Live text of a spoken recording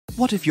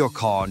What if your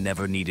car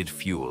never needed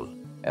fuel,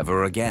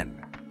 ever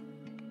again?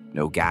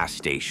 No gas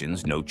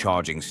stations, no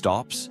charging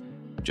stops,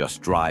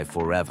 just drive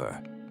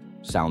forever.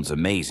 Sounds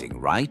amazing,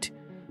 right?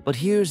 But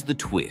here's the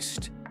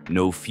twist.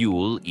 No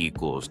fuel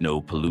equals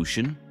no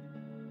pollution?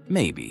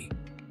 Maybe.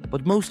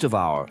 But most of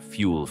our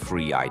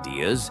fuel-free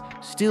ideas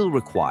still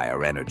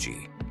require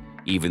energy.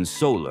 Even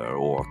solar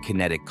or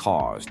kinetic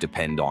cars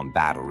depend on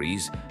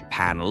batteries,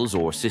 panels,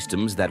 or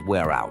systems that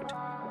wear out.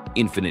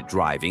 Infinite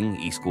driving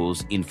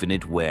equals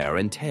infinite wear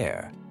and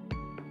tear.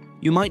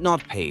 You might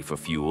not pay for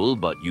fuel,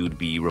 but you'd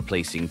be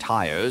replacing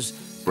tires,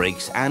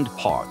 brakes, and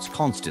parts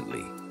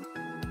constantly.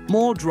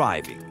 More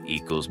driving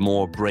equals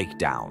more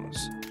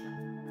breakdowns.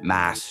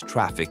 Mass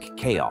traffic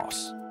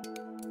chaos.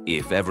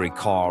 If every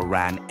car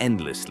ran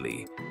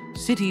endlessly,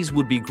 cities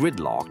would be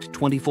gridlocked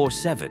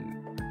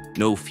 24/7.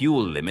 No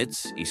fuel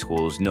limits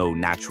equals no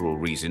natural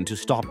reason to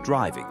stop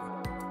driving.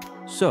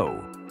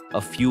 So,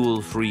 a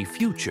fuel-free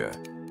future.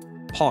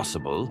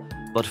 Possible,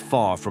 but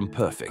far from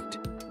perfect.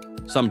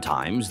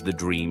 Sometimes the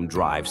dream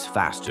drives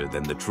faster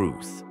than the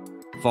truth.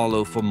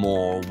 Follow for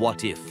more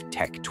what-if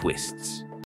tech twists.